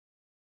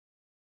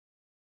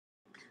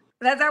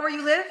That's that where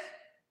you live?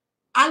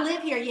 I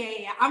live here.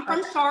 Yeah. I'm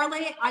from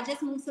Charlotte. I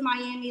just moved to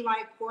Miami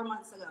like 4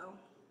 months ago.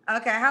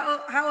 Okay.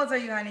 How old are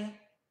you, honey?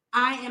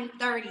 I am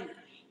 30.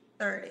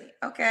 30.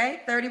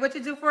 Okay. 30. What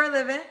you do for a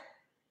living?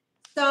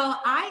 So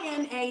I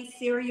am a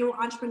serial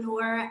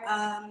entrepreneur.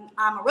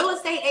 I'm a real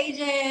estate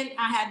agent.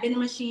 I have vending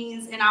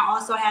machines, and I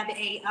also have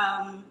a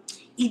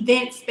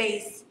event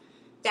space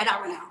that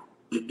I run out.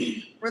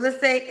 Real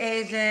estate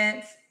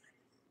agent,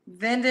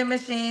 vending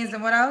machines,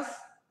 and what else?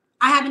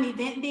 I have an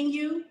event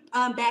venue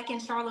back in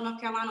Charlotte,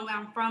 North Carolina, where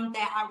I'm from,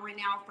 that I rent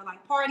out for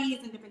like parties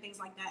and different things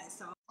like that.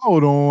 So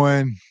hold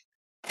on.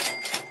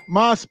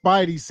 My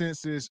spidey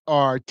senses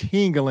are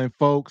tingling,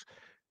 folks.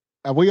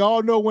 We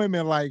all know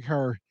women like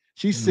her.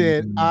 She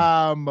said,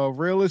 I'm a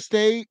real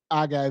estate,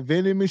 I got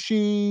vending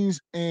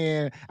machines,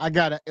 and I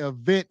got an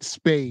event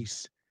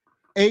space.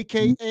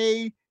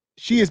 AKA,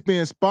 she is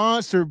being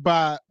sponsored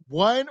by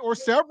one or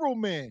several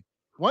men.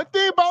 One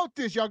thing about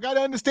this, y'all got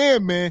to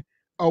understand, man,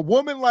 a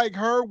woman like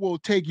her will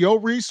take your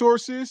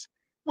resources,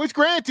 which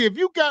granted, if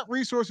you got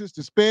resources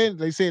to spend,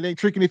 they say it ain't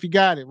tricking if you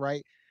got it,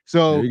 right?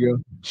 So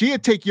she'll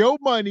take your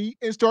money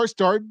and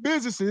starting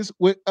businesses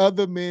with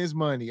other men's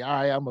money. All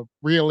right, I'm a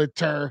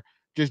realtor,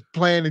 just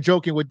playing and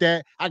joking with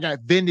that. I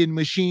got vending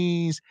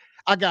machines.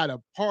 I got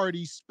a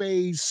party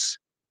space.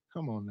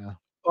 Come on now.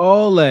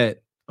 All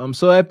that. I'm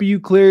so happy you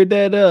cleared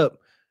that up.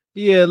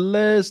 Yeah,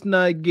 let's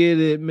not get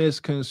it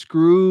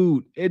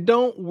misconstrued. It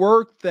don't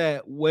work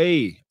that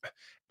way.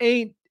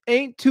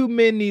 Ain't too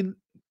many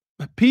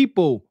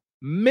people,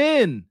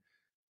 men,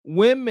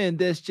 women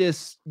that's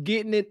just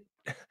getting it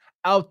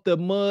out the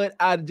mud,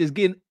 out of just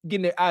getting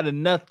it out of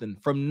nothing,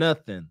 from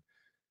nothing.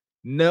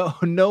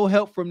 No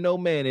help from no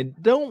man.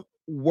 It don't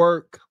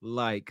work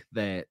like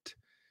that.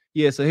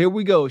 Yeah, so here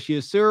we go. She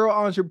is a serial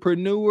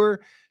entrepreneur.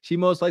 She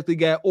most likely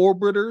got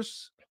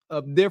orbiters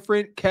of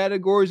different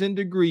categories and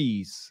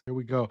degrees. Here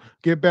we go.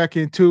 Get back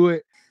into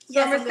it.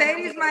 So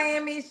Mercedes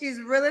Miami, she's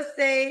real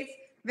estate,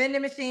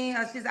 vending machine.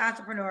 She's an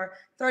entrepreneur.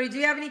 30. Do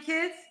you have any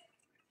kids?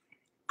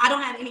 I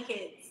don't have any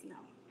kids. No.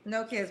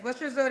 No kids.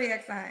 What's your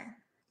zodiac sign?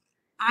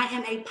 I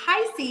am a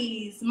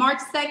Pisces, March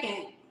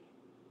 2nd.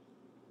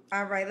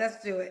 All right,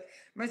 let's do it.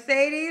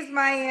 Mercedes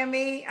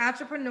Miami,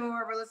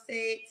 entrepreneur, real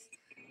estate,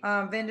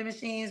 vending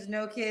machines,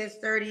 no kids,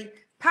 30.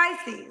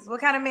 Pisces.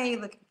 What kind of man are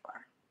you looking for?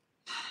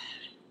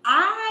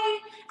 I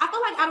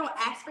feel like I don't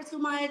ask for too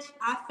much.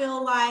 I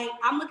feel like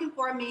I'm looking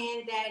for a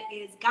man that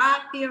is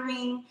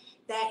God-fearing,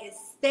 that is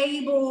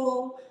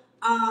stable,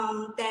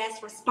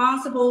 that's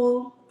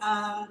responsible,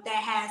 that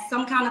has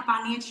some kind of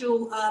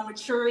financial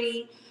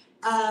maturity.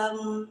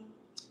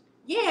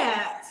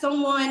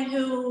 Someone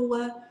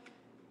who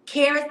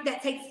cares,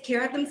 that takes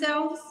care of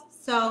themselves.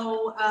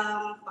 So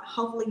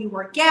hopefully you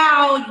work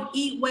out, you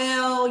eat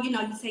well, you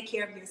take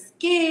care of your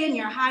skin,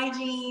 your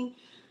hygiene.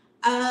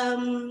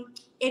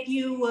 If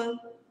you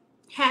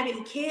have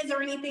any kids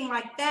or anything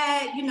like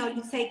that,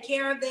 you take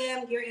care of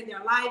them, you're in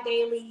their life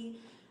daily.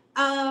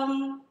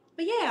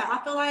 But yeah,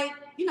 I feel like,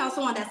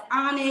 someone that's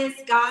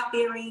honest,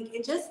 God-fearing,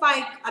 and just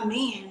like a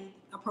man,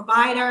 a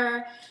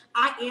provider.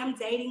 I am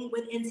dating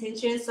with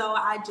intention, so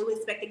I do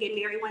expect to get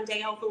married one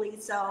day, hopefully.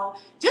 So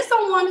just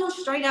someone who's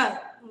straight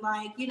up,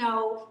 like,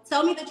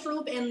 tell me the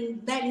truth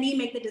and let me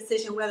make the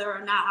decision whether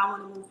or not I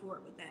want to move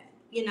forward with that,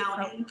 and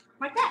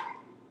like that.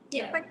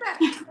 Yeah, like that.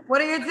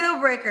 What are your deal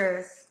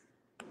breakers?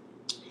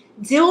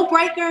 Deal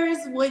breakers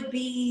would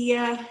be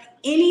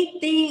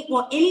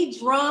any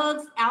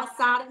drugs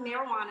outside of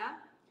marijuana,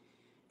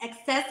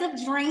 excessive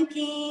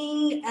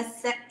drinking,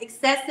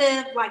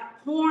 excessive like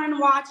porn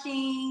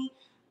watching,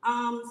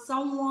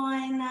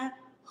 someone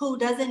who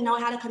doesn't know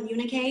how to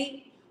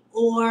communicate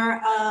or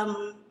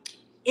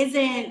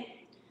isn't,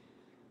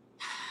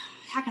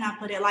 how can I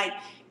put it, like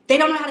they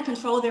don't know how to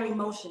control their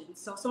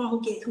emotions. So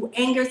someone who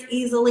angers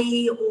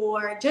easily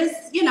or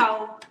just,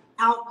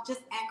 out just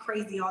act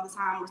crazy all the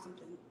time or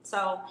something.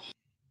 So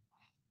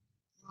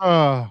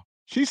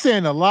she's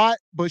saying a lot,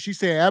 but she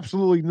said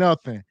absolutely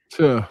nothing.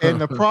 And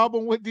the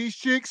problem with these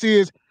chicks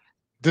is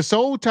the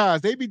soul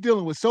ties. They be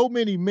dealing with so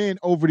many men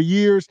over the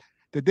years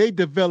that they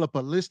develop a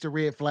list of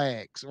red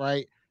flags,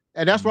 right?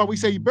 And that's why we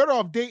say you're better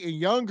off dating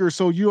younger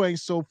so you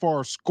ain't so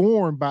far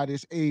scorned by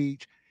this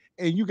age.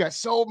 And you got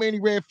so many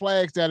red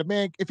flags that a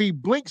man, if he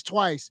blinks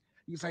twice,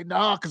 he's like,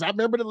 nah, because I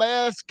remember the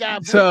last guy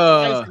blinked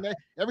twice. And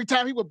every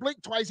time he would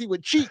blink twice, he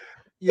would cheat,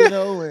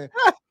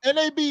 and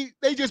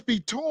they just be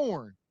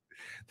torn.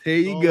 There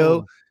you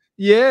go.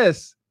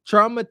 Yes,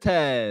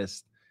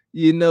 traumatized.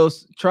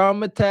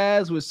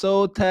 Traumatized with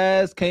soul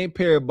ties, can't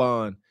pair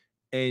bond.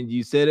 And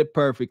you said it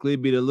perfectly.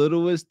 Be the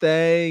littlest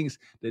things.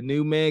 The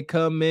new man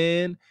come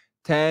in,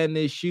 tying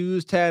his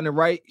shoes, tying the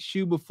right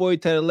shoe before he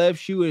tie the left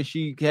shoe, and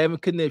she having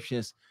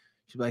conniptions.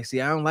 She's like,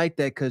 see, I don't like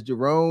that because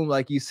Jerome,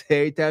 like you said,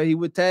 every time he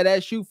would tie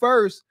that shoe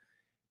first,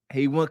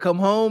 he wouldn't come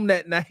home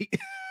that night.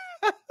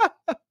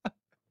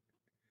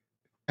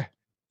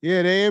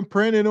 Yeah, they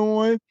imprinted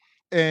on.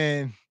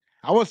 And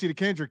I want to see the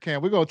Kendra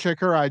cam. We're going to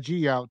check her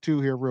IG out too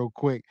here real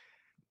quick.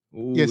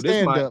 Ooh, yeah,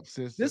 stand up,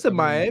 sis. This is a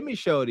Miami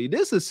shorty.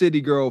 This is a city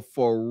girl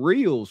for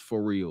reals,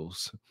 for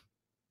reals.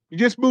 You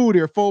just moved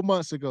here 4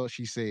 months ago,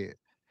 she said.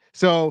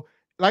 So,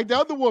 like the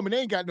other woman, they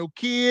ain't got no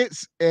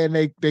kids and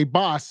they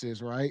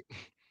bosses, right?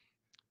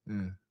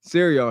 Yeah.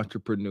 Serial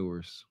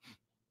entrepreneurs.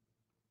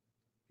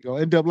 You'll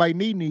end up like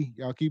Nene.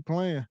 Y'all keep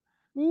playing.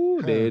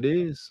 Ooh, there it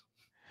is.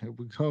 Here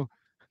we go.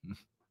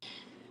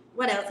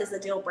 What else is a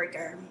deal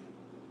breaker?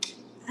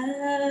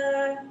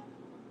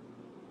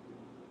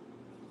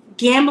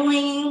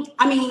 Gambling.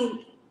 I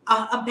mean,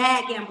 a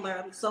bad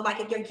gambler. So like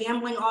if you're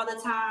gambling all the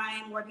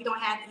time, or if you don't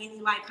have any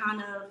like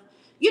kind of,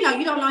 you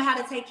don't know how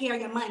to take care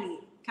of your money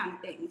kind of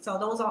thing. So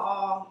those are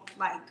all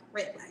like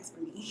red flags for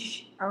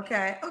me.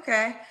 Okay.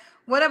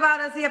 What about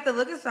does he have to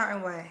look a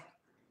certain way?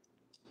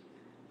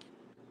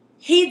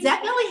 He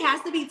definitely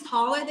has to be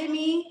taller than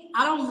me.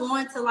 I don't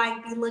want to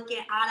like be looking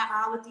eye to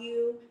eye with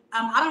you.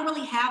 I don't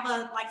really have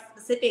a like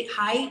specific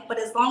height, but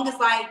as long as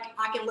like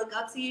I can look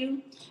up to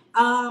you,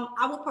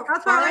 I would prefer How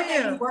tall are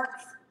that you? he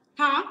works.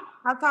 Huh?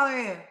 How tall are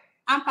you?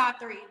 I'm 5'3".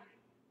 Girl,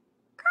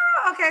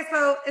 okay,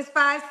 so it's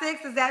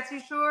 5'6". Is that too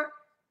short?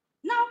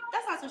 No,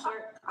 that's not too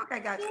short. Okay,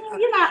 gotcha. Yeah, Okay.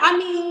 I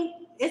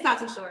mean, it's not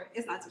too short.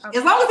 It's not too short.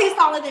 As long as he's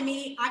taller than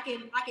me, I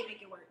can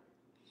make it work.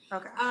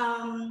 Okay.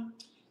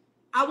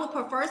 I would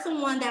prefer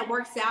someone that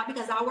works out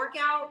because I work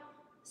out.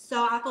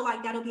 So I feel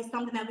like that'll be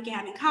something that we can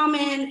have in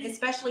common,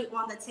 especially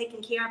on the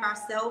taking care of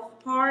ourselves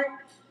part.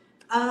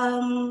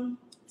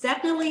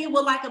 Definitely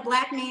would like a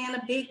black man,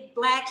 a big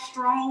black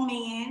strong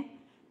man.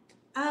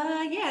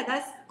 Yeah,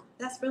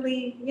 that's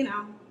really,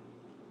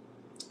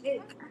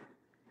 it.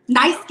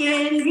 Nice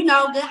skin,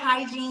 good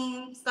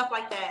hygiene, stuff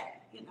like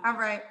that. All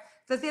right.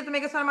 Does he have to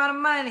make a certain amount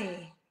of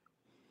money?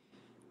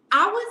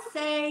 I would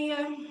say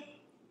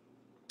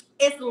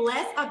it's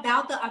less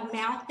about the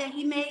amount that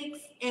he makes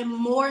and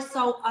more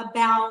so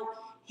about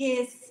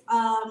his,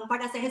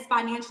 like I said, his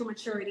financial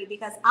maturity.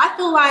 Because I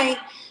feel like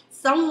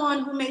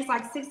someone who makes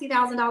like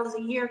 $60,000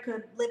 a year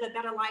could live a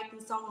better life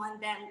than someone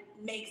that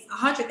makes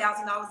 $100,000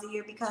 a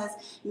year, because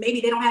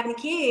maybe they don't have any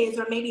kids,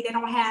 or maybe they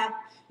don't have,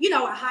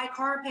 a high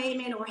car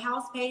payment or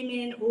house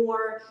payment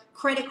or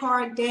credit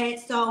card debt.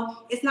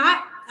 So it's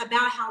not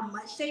about how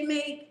much they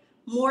make,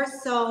 more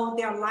so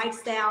their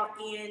lifestyle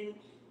and,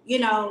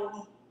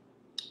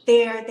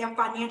 their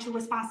financial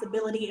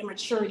responsibility and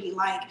maturity.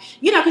 Like,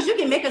 because you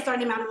can make a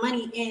certain amount of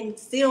money and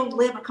still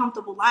live a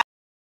comfortable life.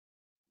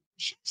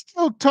 She's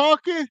still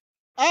talking.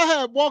 I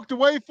had walked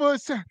away for a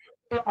second.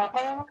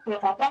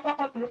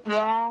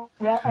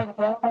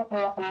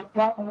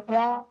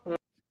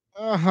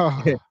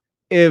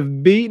 If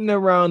beating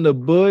around the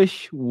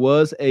bush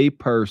was a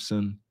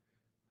person,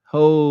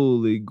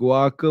 holy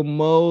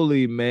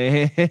guacamole,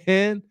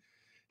 man.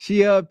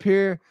 She up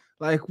here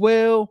like,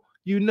 well,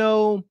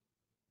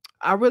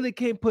 I really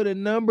can't put a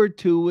number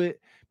to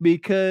it,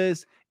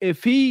 because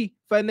if he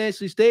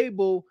financially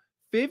stable,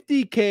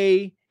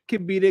 50K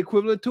can be the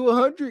equivalent to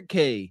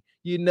 100K.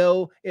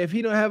 If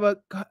he don't have a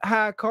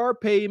high car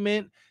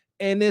payment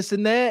and this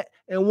and that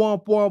and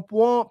womp womp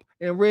womp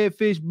and red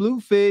fish, blue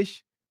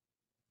fish,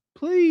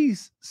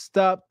 please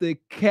stop the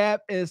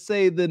cap and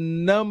say the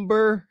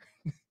number.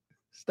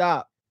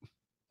 Stop.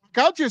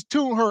 I'll just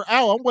tune her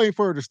out. I'm waiting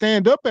for her to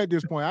stand up at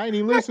this point. I ain't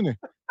even listening.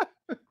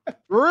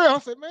 For real. I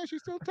said, man,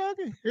 she's still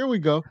talking. Here we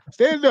go.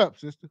 Stand up,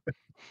 sister.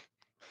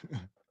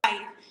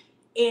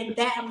 And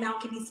that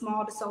amount can be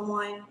small to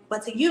someone,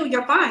 but to you,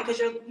 you're fine because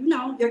you're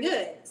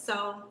good.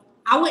 So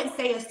I wouldn't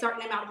say a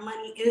certain amount of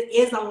money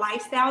is a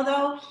lifestyle,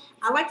 though.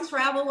 I like to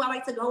travel. I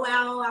like to go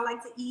out. I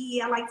like to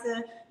eat. I like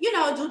to,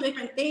 do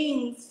different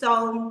things.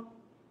 So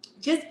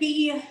just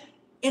be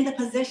in the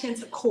position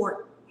to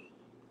court,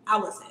 I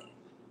would say.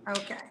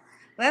 Okay.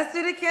 Let's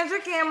do the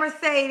Kendra Cam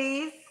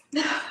Mercedes.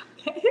 Do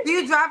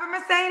you drive a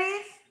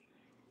Mercedes?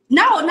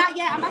 No, not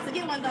yet. I'm about to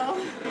get one, though.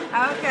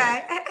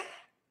 Okay.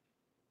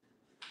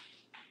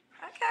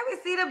 Okay, we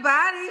see the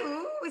body.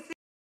 Ooh, we see.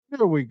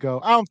 Here we go.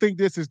 I don't think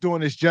this is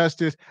doing this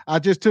justice. I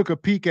just took a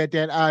peek at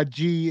that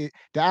IG.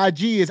 The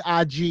IG is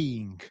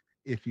IGing,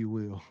 if you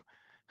will.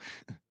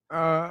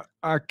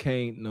 I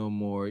can't no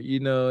more.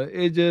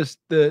 It just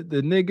the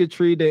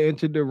niggatry that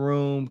entered the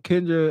room.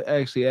 Kendra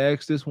actually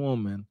asked this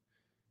woman,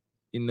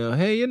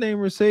 hey, your name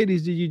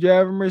Mercedes. Did you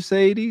drive a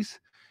Mercedes?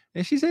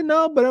 And she said,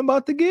 no, but I'm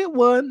about to get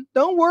one.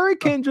 Don't worry,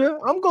 Kendra.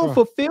 I'm going to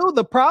fulfill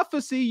the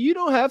prophecy. You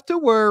don't have to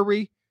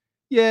worry.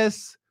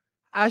 Yes,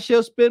 I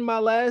shall spend my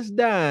last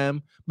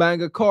dime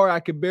buying a car I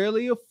could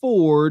barely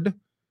afford,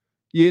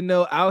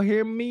 out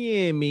here in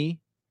Miami.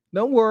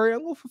 Don't worry,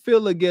 I'm going to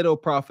fulfill the ghetto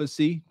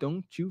prophecy.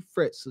 Don't you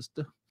fret,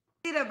 sister.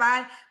 See the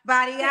body,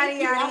 yada,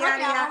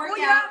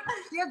 yada.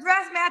 Your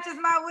dress matches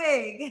my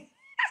wig.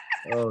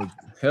 Oh,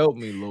 help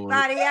me, Lord.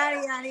 Body,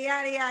 yada.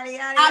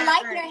 I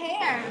like your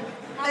hair.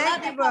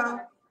 Thank you, bro.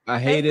 I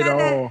hate it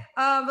all.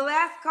 The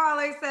last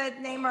caller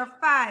said name her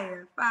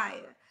fire. I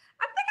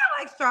think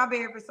I like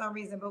strawberry for some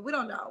reason, but we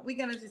don't know. We're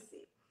gonna just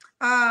see.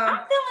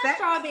 I'm feeling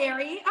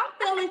strawberry. I'm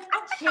feeling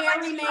a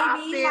cherry, maybe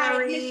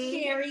like Miss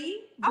Cherry.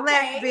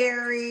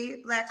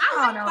 Blackberry, black.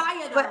 I like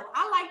fire though. But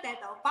I like that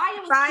though. Fire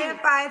was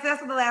fire. So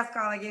that's what the last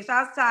caller gave.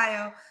 Shout out to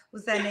Tayo, who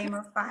said name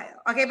her fire.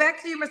 Okay,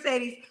 back to you,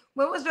 Mercedes.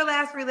 What was your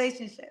last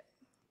relationship?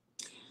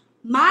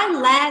 My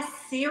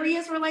last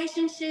serious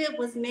relationship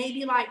was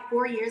maybe like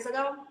 4 years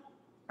ago.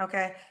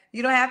 Okay.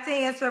 You don't have to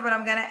answer, but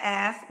I'm gonna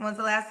ask. When's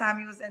the last time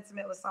you was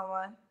intimate with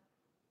someone?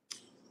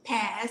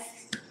 Pass.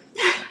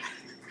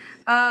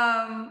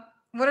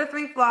 What are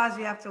 3 flaws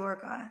you have to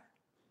work on?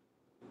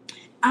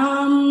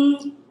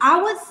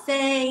 I would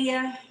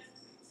say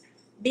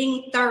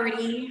being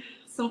 30.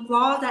 Some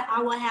flaws that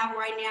I will have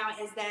right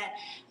now is that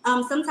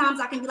sometimes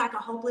I can be like a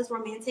hopeless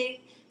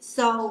romantic.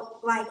 So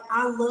like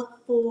I look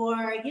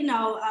for,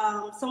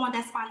 someone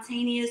that's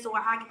spontaneous, or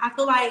I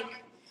feel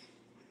like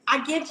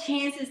I give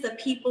chances to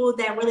people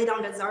that really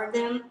don't deserve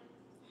them.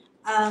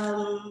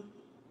 Um,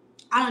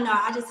 I don't know.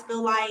 I just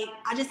feel like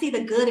I just see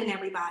the good in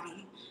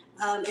everybody.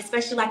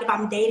 Especially like if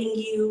I'm dating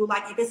you,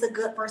 like if it's a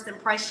good first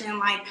impression,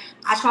 like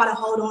I try to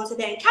hold on to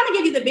that and kind of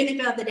give you the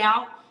benefit of the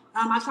doubt.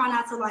 I try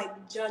not to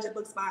like judge a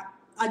book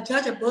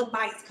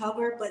by its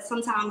cover, but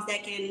sometimes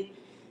that can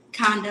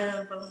kind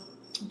of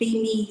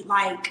be me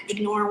like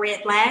ignoring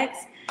red flags.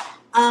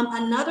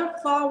 Another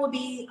flaw would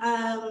be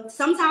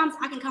sometimes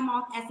I can come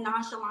off as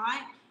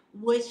nonchalant,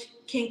 which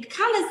can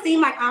kind of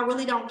seem like I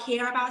really don't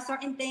care about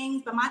certain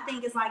things. But my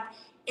thing is like,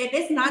 if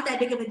it's not that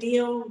big of a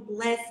deal,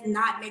 let's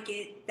not make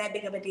it that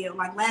big of a deal.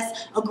 Like,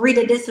 let's agree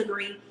to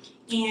disagree.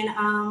 And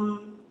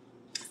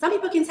some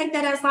people can take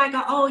that as like,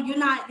 oh, you're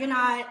not,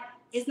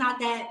 it's not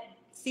that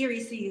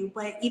serious to you.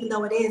 But even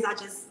though it is, I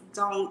just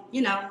don't,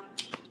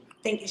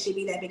 think it should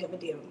be that big of a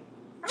deal.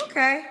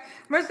 Okay.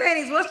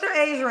 Mercedes, what's your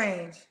age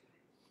range?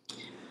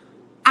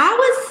 I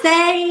would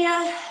say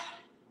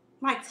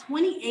like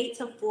 28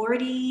 to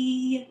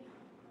 40.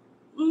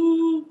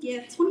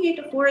 Yeah, 28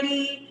 to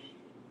 40.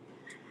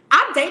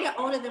 I've dated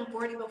older than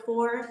 40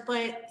 before,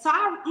 but so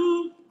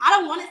I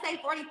don't want to say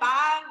 45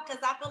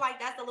 because I feel like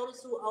that's a little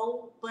too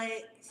old.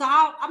 But so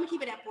I'm gonna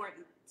keep it at 40.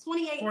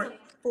 28 to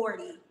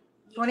 40.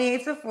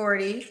 28 to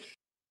 40.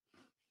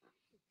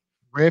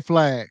 Red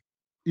flag.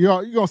 You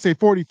gonna say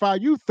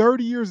 45? You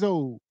 30 years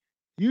old.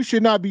 You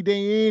should not be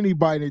dating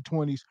anybody in their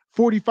 20s.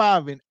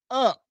 45 and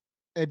up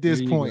at There this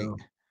you point. go.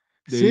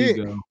 There That's you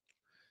it.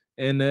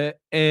 go.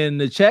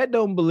 And the chat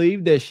don't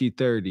believe that she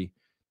 30.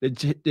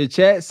 The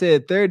chat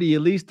said 30,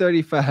 at least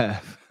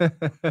 35.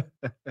 That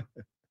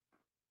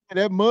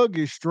mug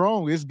is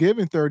strong. It's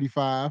giving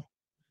 35.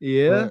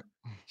 Yeah. But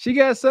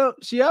She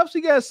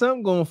obviously got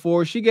something going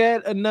for her. She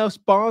got enough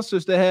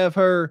sponsors to have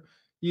her,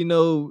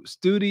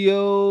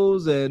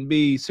 studios and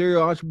be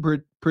serial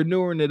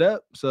entrepreneuring it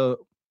up.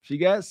 So she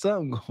got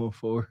something going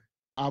for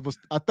her.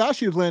 I thought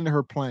she was landing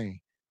her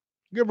plane.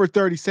 Give her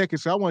 30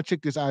 seconds. So I want to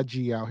check this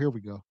IG out. Here we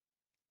go.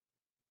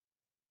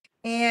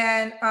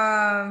 And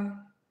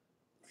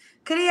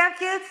could he have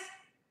kids?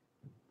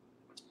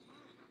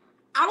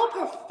 I would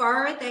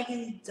prefer that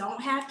he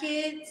don't have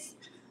kids,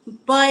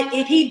 but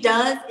if he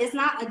does, it's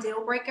not a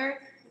deal breaker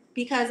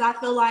because I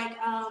feel like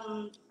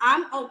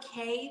I'm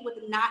okay with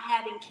not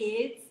having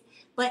kids.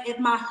 But if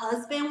my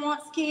husband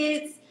wants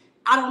kids,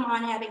 I don't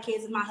mind having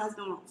kids if my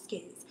husband wants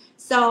kids.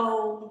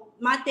 So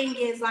my thing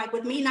is like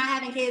with me not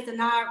having kids and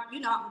not,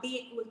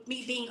 with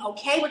me being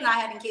okay with not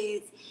having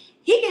kids,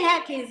 he can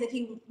have kids if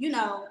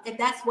if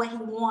that's what he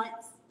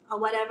wants or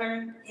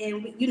whatever,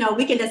 and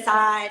we can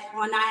decide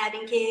on not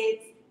having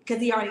kids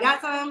because he already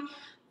got some.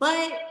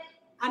 But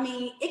I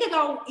mean, it could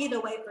go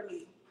either way for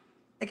me.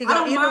 It could I go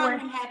don't either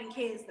mind way. him having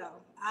kids though.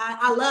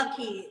 I love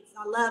kids.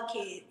 I love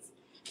kids.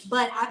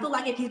 But I feel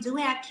like if you do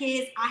have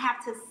kids, I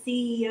have to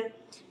see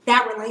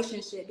that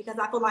relationship because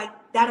I feel like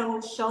that'll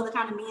show the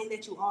kind of man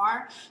that you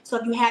are. So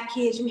if you have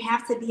kids, you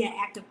have to be an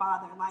active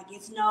father. Like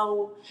it's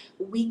no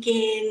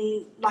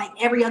weekend, like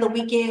every other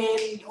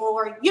weekend,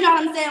 or you know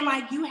what I'm saying?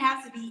 Like you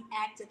have to be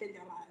active in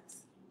their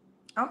lives.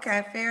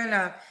 Okay, fair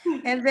enough.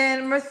 And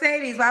then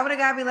Mercedes, why would a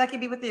guy be lucky to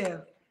be with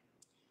you?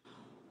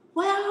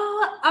 Well,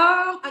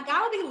 a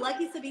guy would be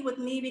lucky to be with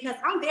me because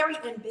I'm very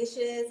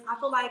ambitious. I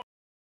feel like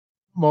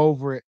I'm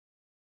over it.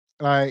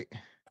 Like,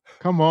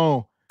 come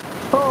on.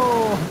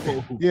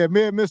 Oh, Yeah,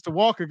 me and Mr.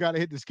 Walker got to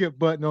hit the skip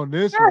button on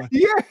this one.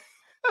 yeah.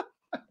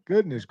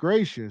 Goodness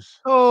gracious.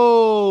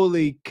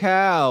 Holy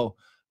cow.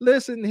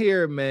 Listen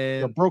here, A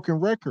man. broken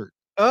record.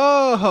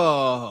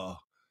 Oh,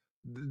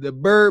 the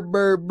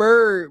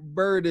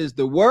bird is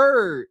the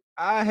word.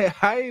 I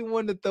ain't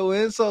want to throw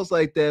insults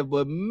like that,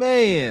 but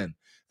man,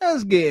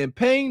 that's getting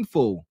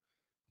painful.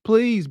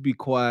 Please be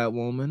quiet,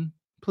 woman.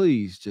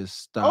 Please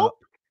just Oh, stop.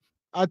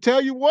 I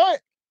tell you what,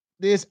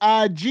 this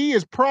IG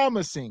is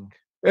promising.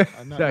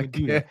 I'm not I gonna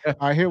do that. can't.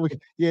 All right, here we go.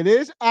 Yeah,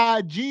 this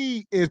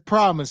IG is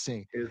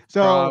promising. It's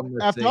So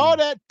after all promising.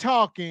 that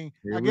talking,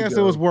 Here I we guess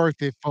it was go.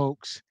 worth it,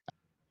 folks.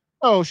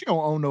 Oh, she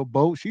don't own no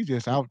boat. She's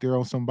just out there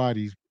on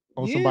somebody's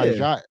Yeah.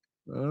 yacht.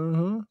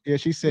 Uh-huh. Yeah,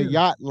 she said Yeah.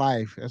 yacht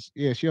life.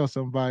 She on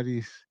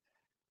somebody's.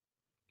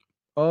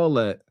 All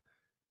that.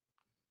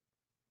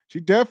 She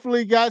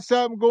definitely got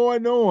something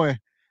going on.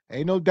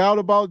 Ain't no doubt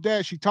about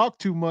that. She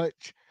talked too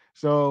much.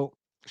 So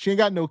she ain't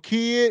got no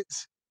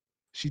kids.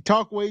 She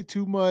talk way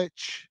too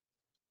much.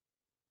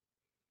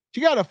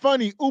 She got a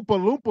funny Oompa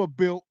Loompa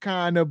built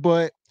kind of,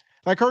 but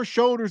like her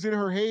shoulders in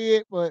her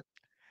head, but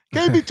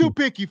Can't be too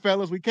picky,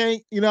 fellas. We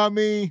can't, you know what I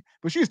mean?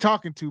 But she's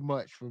talking too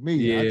much for me.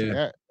 I tell you Yeah,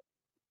 that.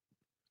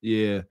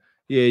 yeah,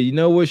 yeah. You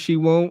know what she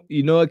won't.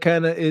 You know what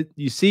kind of it.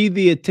 You see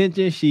the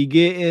attention she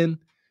getting.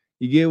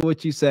 You get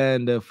what you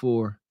signed up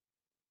for.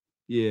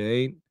 Yeah,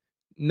 ain't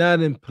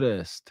not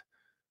impressed.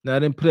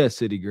 Not impressed,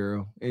 city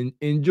girl. And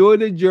enjoy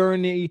the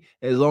journey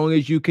as long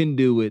as you can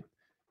do it.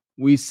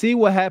 We see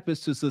what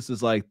happens to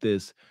sisters like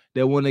this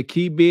that want to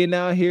keep being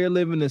out here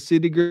living the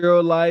city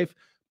girl life,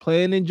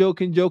 playing and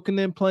joking, joking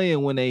and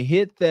playing. When they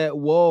hit that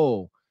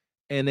wall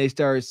and they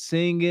start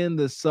singing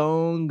the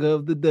song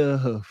of the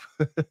dove,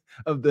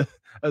 of the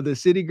of the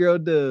city girl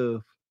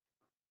dove.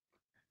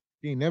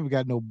 She ain't never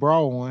got no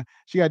bra on.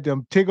 She got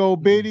them tig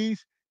old Mm. bitties.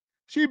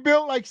 She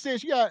built like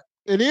said she got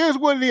it is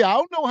what it is. I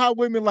don't know how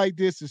women like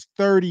this is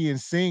 30 and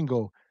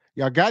single.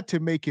 Y'all got to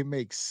make it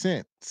make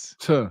sense.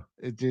 Tuh.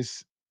 It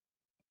just,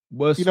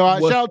 What's I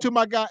what's shout out to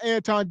my guy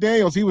Anton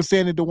Daniels. He was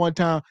saying it the one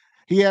time.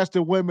 He asked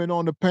the women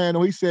on the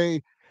panel, he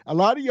said, a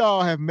lot of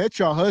y'all have met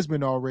your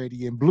husband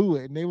already and blew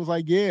it. And they was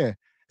like, yeah.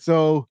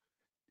 So,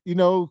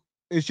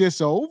 it's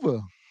just over.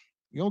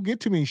 You don't get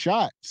too many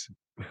shots.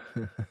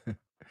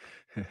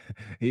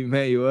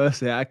 Emmanuel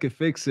said I could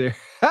fix her.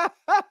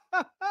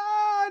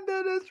 I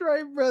know that's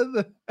right,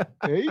 brother.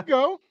 There you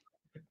go.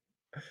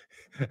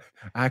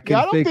 I Yeah, can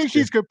I don't fix think her.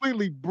 she's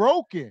completely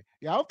broken.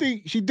 Yeah, I don't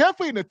think she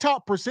definitely in the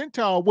top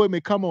percentile of women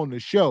come on the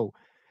show.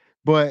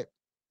 But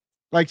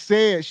like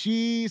said,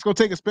 she's gonna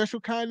take a special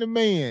kind of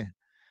man.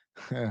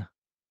 There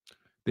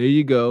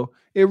you go.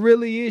 It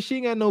really is. She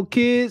ain't got no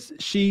kids.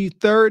 She's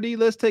 30.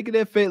 Let's take it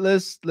at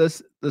face.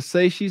 Let's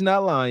say she's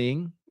not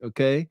lying.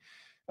 Okay.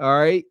 All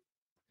right.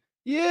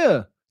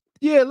 Yeah.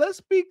 Yeah.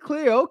 Let's be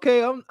clear.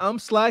 Okay. I'm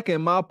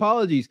slacking. My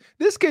apologies.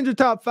 This Kendra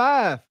top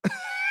 5.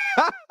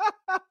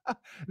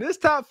 This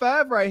top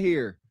 5 right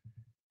here.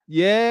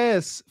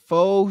 Yes.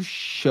 Faux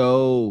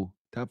show.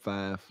 Top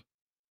 5.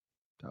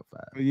 Top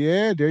 5. But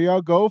yeah, there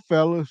y'all go,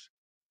 fellas.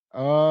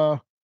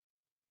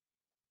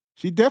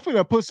 She definitely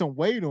done put some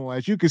weight on.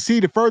 As you can see,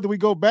 the further we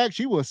go back,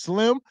 she was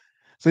slim.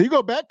 So you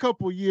go back a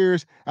couple of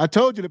years, I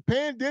told you the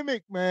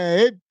pandemic, man,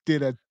 it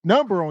did a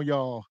number on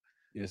y'all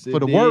Yes, for it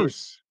the did.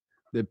 worse.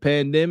 The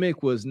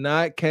pandemic was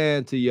not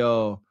kind to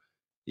y'all.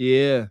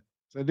 Yeah.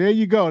 So there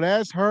you go.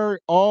 That's her,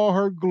 all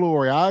her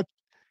glory. I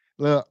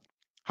look,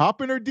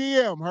 hop in her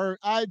DM. Her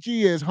IG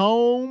is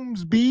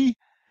Holmesby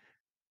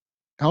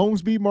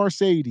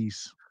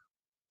Mercedes.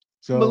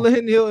 So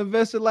Millennial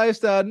investor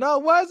lifestyle. No,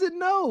 why is it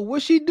no?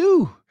 What she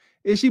do?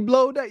 Is she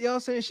blowed out? Y'all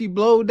saying she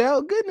blowed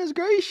out? Goodness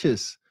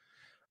gracious.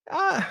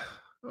 I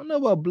don't know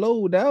about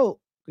blowed out,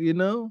 you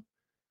know?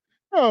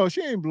 no,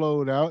 she ain't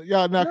blowed out.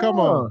 Y'all now come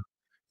No. on.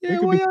 We Yeah,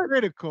 could well, be y'all,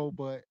 critical,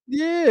 but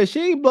yeah,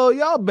 she ain't blow.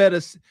 Y'all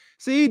better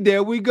see,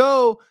 there we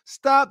go.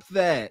 Stop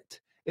that.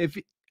 If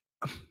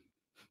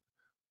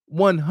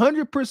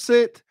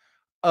 100%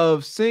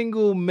 of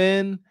single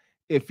men,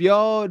 if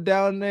y'all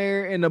down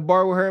there in the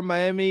bar with her in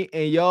Miami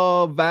and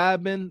y'all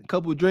vibing, a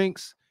couple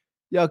drinks,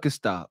 y'all can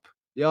stop.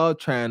 Y'all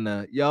trying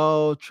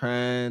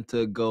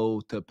to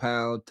go to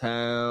Pound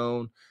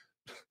Town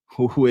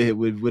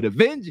with a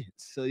vengeance.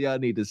 So y'all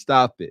need to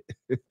stop it.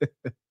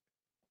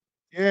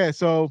 yeah,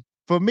 so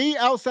for me,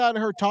 outside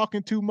of her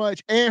talking too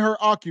much and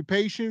her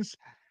occupations,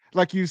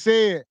 like you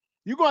said,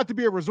 you're gonna have to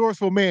be a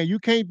resourceful man. You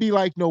can't be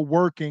like no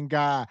working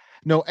guy,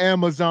 no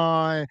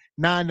Amazon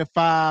 9 to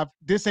 5.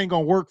 This ain't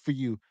gonna work for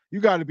you. You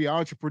got to be an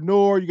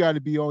entrepreneur. You got to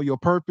be on your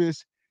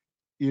purpose,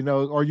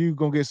 or you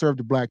gonna get served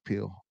the black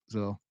pill.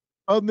 So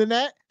other than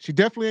that, she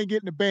definitely ain't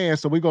getting the ban.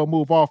 So we're gonna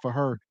move off of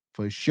her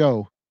for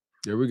sure.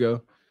 There we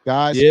go.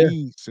 Yeah.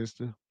 Godspeed,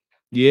 sister.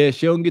 Yeah,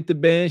 she don't get the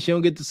band, she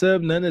don't get the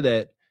sub, none of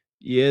that.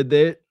 Yeah,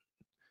 that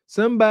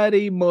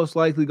somebody most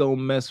likely gonna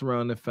mess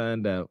around and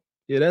find out.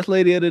 Yeah, that's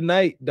Lady of the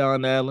Night,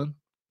 Don Allen.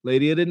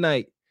 Lady of the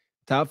Night.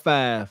 Top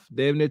 5.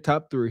 Damn near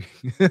top 3.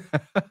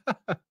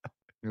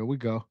 There we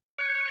go.